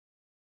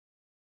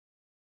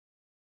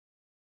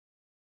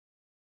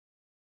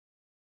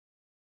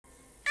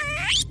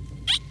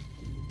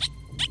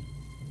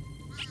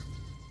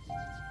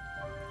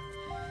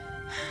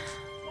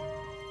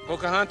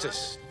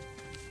Pocahontas.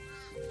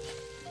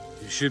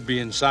 You should be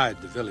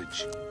inside the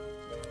village.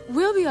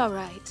 We'll be all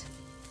right.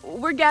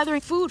 We're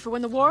gathering food for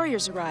when the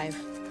warriors arrive.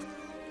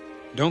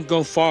 Don't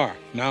go far.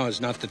 Now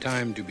is not the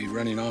time to be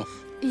running off.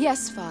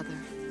 Yes, Father.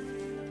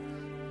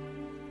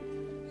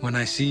 When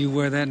I see you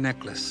wear that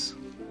necklace,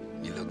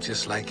 you look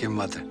just like your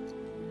mother.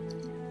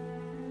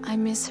 I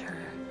miss her.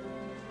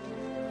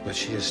 But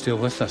she is still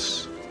with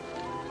us.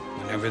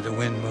 Whenever the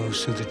wind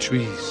moves through the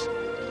trees,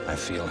 I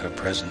feel her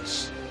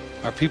presence.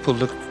 Our people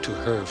look to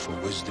her for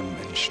wisdom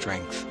and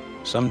strength.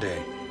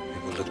 Someday, they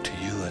will look to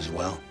you as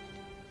well.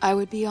 I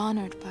would be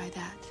honored by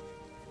that.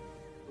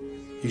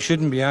 You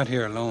shouldn't be out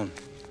here alone.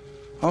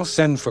 I'll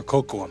send for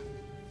Nakoma.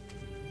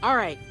 All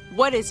right,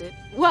 what is it?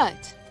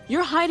 What?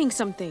 You're hiding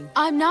something.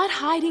 I'm not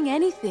hiding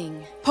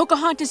anything.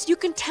 Pocahontas, you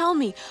can tell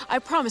me. I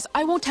promise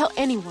I won't tell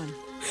anyone.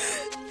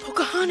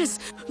 Pocahontas,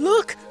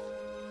 look!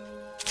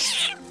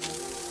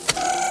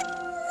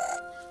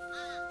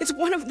 It's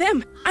one of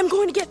them. I'm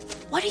going to get...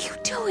 What are you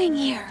doing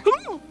here?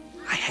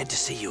 I had to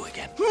see you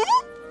again.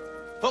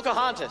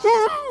 Pocahontas!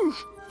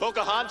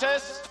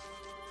 Pocahontas!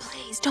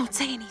 Please don't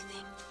say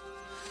anything.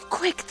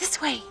 Quick,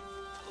 this way.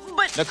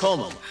 But...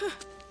 Nakoma.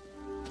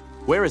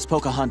 Where is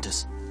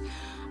Pocahontas?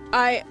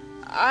 I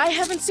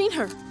haven't seen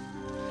her.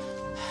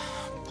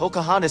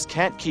 Pocahontas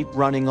can't keep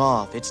running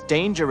off. It's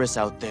dangerous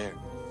out there.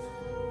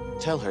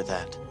 Tell her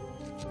that.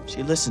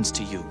 She listens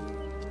to you.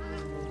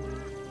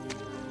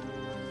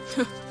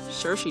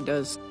 Sure she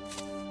does.